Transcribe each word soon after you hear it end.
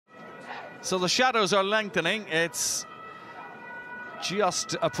So the shadows are lengthening. It's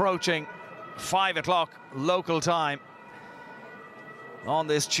just approaching 5 o'clock local time on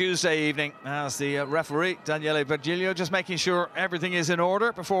this Tuesday evening, as the referee, Daniele Virgilio, just making sure everything is in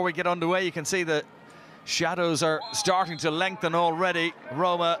order before we get underway. You can see the shadows are starting to lengthen already.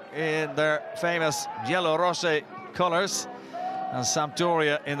 Roma in their famous yellow-rosse colours, and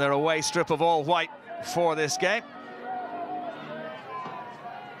Sampdoria in their away strip of all white for this game.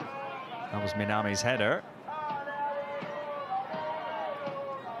 That was Minami's header.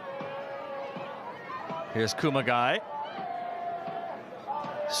 Here's Kumagai.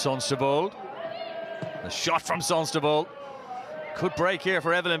 Sonstebold. The shot from Sonstebold. Could break here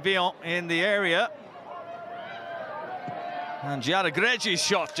for Evelyn Vion in the area. And Giada Greggi's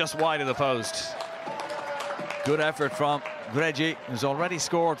shot just wide of the post. Good effort from Greggi, who's already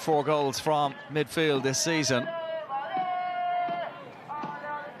scored 4 goals from midfield this season.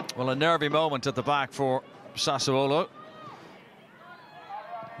 Well, a nervy moment at the back for Sassuolo.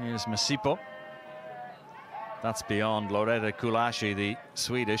 Here's Masipo. That's beyond Loretta Kulashi, the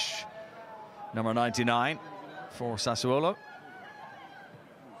Swedish number 99 for Sassuolo.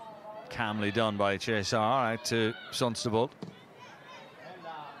 Calmly done by Cesar out to Sonstebold.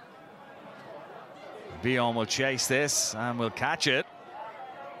 Vion will chase this and will catch it.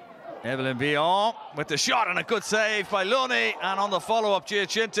 Evelyn Vion with the shot, and a good save by Luni, and on the follow-up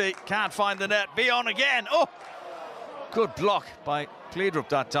Giacinti can't find the net. Vion again. Oh, good block by Kleedrup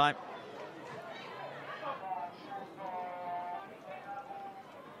that time.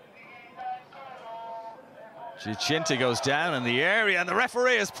 Giacinti goes down in the area, and the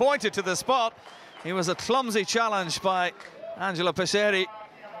referee has pointed to the spot. It was a clumsy challenge by Angelo Peseri,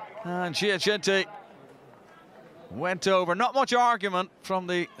 and Giacinti went over. Not much argument from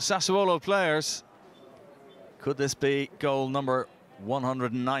the Sassuolo players. Could this be goal number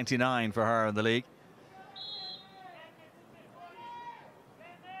 199 for her in the league?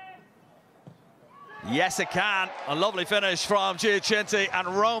 Yes, it can. A lovely finish from Giacinti, and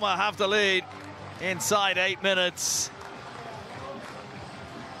Roma have the lead inside 8 minutes.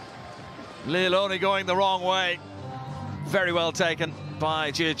 Lille only going the wrong way. Very well taken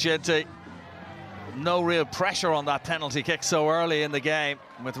by Giacinti. No real pressure on that penalty kick so early in the game,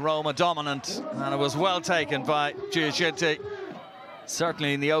 with Roma dominant, and it was well taken by Giacinti.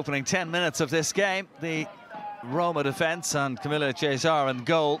 Certainly in the opening 10 minutes of this game, the Roma defence and Camilla Cesar in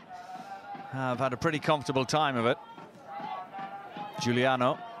goal have had a pretty comfortable time of it.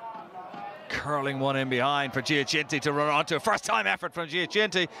 Giuliano curling one in behind for Giacinti to run onto. First time effort from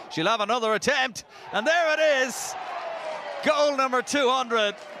Giacinti. She'll have another attempt, and there it is. Goal number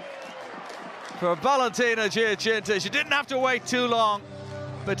 200 for Valentina Giacinti. She didn't have to wait too long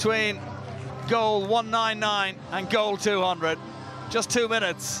between goal 199 and goal 200. Just 2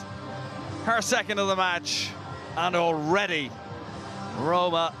 minutes. Her second of the match, and already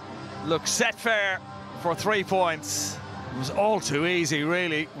Roma look set fair for 3 points. It was all too easy,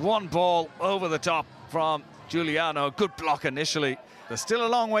 really. One ball over the top from Giuliano. Good block initially. There's still a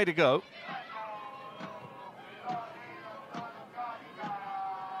long way to go.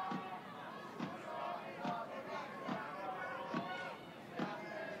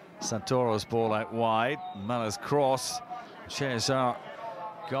 Santoro's ball out wide. Mala's cross. Cesar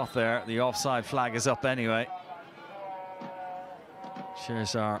got there. The offside flag is up anyway.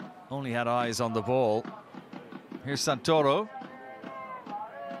 Cesar only had eyes on the ball. Here's Santoro.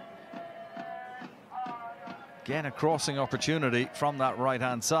 Again, a crossing opportunity from that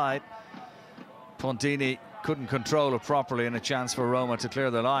right-hand side. Pontini couldn't control it properly, and a chance for Roma to clear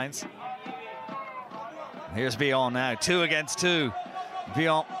the lines. Here's Vion now, 2 against 2.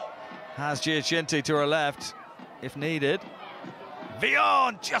 Vion has Giacinti to her left, if needed.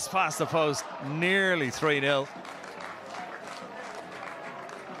 Vion just past the post, nearly 3-0.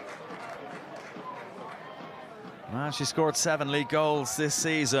 Well, she scored 7 league goals this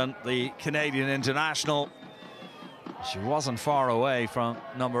season, the Canadian international. She wasn't far away from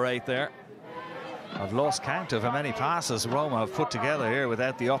number 8 there. I've lost count of how many passes Roma have put together here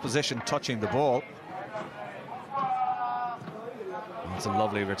without the opposition touching the ball. That's a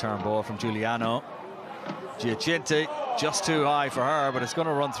lovely return ball from Giuliano. Giacinti just too high for her, but it's going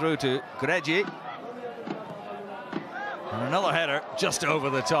to run through to Greggi. And another header just over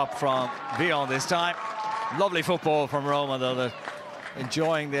the top from Vion this time. Lovely football from Roma, though. They're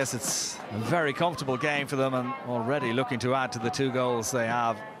enjoying this. It's a very comfortable game for them, and already looking to add to the 2 goals they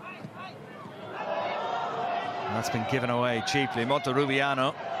have. And that's been given away cheaply.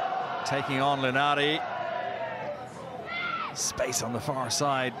 Monterubiano taking on Linari. Space on the far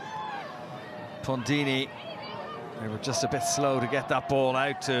side. Pontini They were just a bit slow to get that ball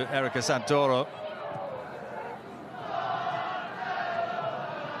out to Erika Santoro.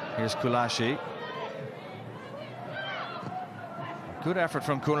 Here's Kulashi. Good effort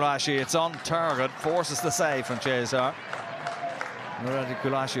from Kulashi. It's on target, forces the save from Cesar. Loretta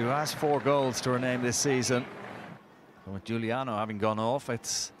Kulashi, who has 4 goals to her name this season. And with Giuliano having gone off,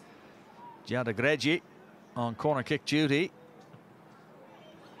 it's Giada Greggi on corner kick duty.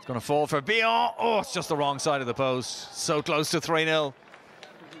 It's going to fall for Bion. Oh, it's just the wrong side of the post. So close to 3-0.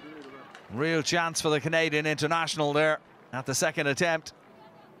 Real chance for the Canadian international there at the second attempt.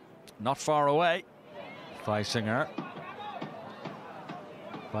 Not far away. Weisinger,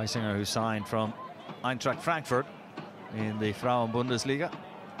 who signed from Eintracht Frankfurt in the Frauen-Bundesliga.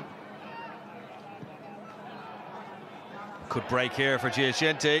 Could break here for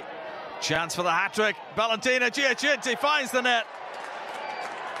Giacinti. Chance for the hat-trick. Valentina Giacinti finds the net.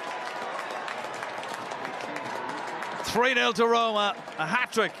 3-0 to Roma. A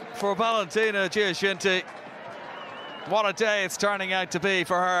hat-trick for Valentina Giacinti. What a day it's turning out to be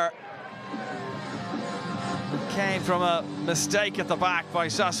for her. It came from a mistake at the back by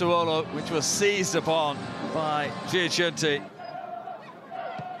Sassuolo, which was seized upon by Giacinti.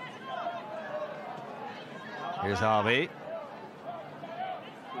 Here's Harvey.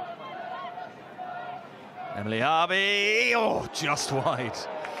 Emily Harvey. Oh, just wide.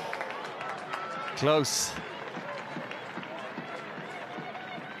 Close.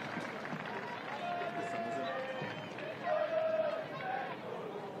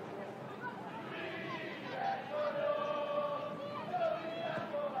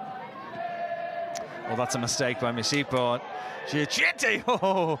 Well, that's a mistake by Misipo. Giacinti,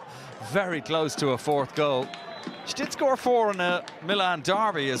 oh, very close to a 4th goal. She did score 4 in a Milan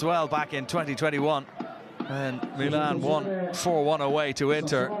derby as well back in 2021. And Milan won 4-1 away to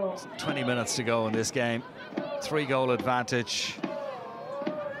Inter. 20 minutes to go in this game. 3-goal advantage.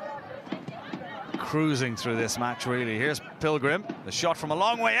 Cruising through this match, really. Here's Pilgrim. The shot from a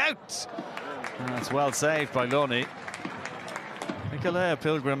long way out. And that's well saved by Loni. Nicolea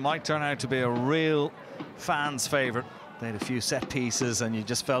Pilgrim might turn out to be a real fans' favourite. They had a few set pieces, and you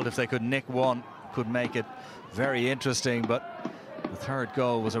just felt if they could nick one, could make it very interesting. But the 3rd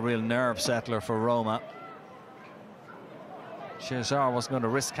goal was a real nerve settler for Roma. Cesar wasn't going to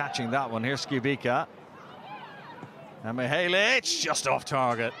risk catching that one. Here's Skubika. And Mihalic just off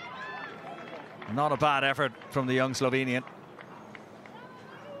target. Not a bad effort from the young Slovenian.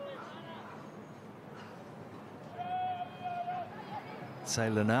 Say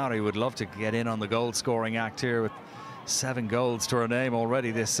Linari would love to get in on the goal scoring act here with 7 goals to her name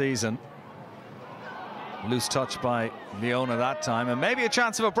already this season. Loose touch by Leona that time, and maybe a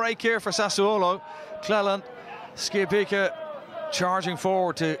chance of a break here for Sassuolo. Cleland, Skibika charging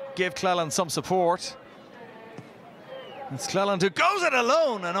forward to give Cleland some support. It's Cleland who goes it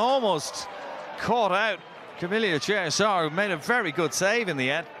alone and almost caught out Camilla Cesar, who made a very good save in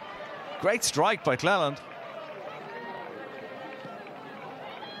the end. Great strike by Cleland.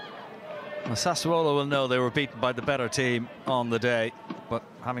 Well, Sassuolo will know they were beaten by the better team on the day, but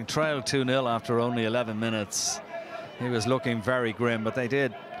having trailed 2-0 after only 11 minutes, he was looking very grim, but they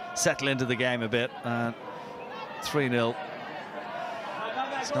did settle into the game a bit. 3-0.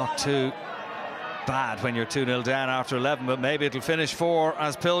 It's not too bad when you're 2-0 down after 11, but maybe it'll finish 4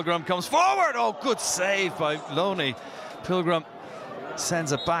 as Pilgrim comes forward. Oh, good save by Loni. Pilgrim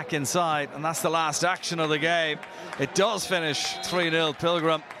sends it back inside, and that's the last action of the game. It does finish 3-0.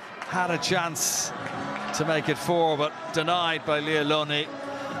 Pilgrim had a chance to make it 4, but denied by Leah Loni.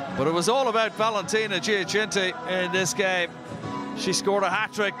 But it was all about Valentina Giacinti in this game. She scored a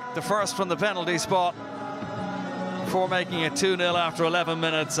hat-trick, the first from the penalty spot, before making it 2-0 after 11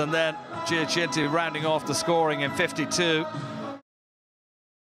 minutes, and then Giacinti rounding off the scoring in 52.